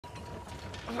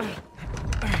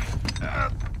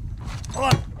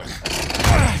Hold on.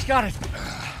 Got it.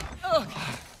 All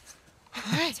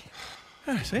right.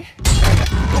 See?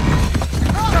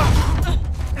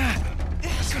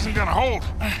 This isn't gonna hold.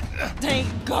 Dang,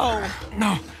 go.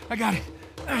 No, I got it.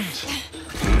 God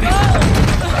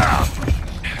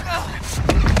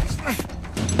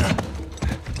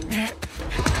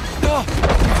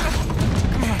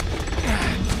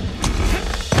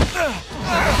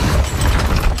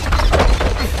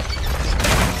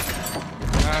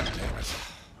damn it.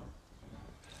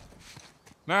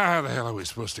 Now how the hell are we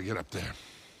supposed to get up there?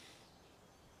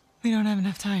 We don't have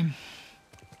enough time.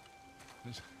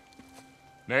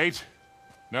 Nate?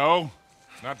 No?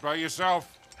 Not by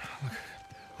yourself?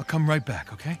 I'll come right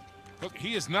back, okay? Look,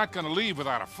 he is not gonna leave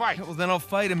without a fight. Well, then I'll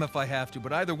fight him if I have to,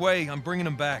 but either way, I'm bringing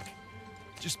him back.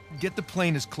 Just get the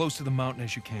plane as close to the mountain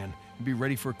as you can, and be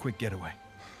ready for a quick getaway.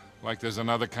 Like there's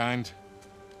another kind?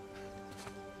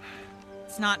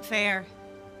 It's not fair.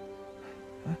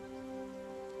 Huh?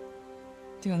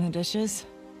 Doing the dishes,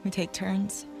 we take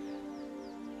turns.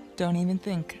 Don't even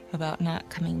think about not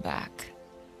coming back.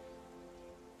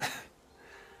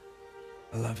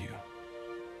 I love you.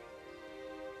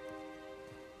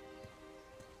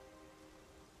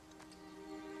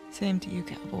 Same to you,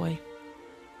 cowboy.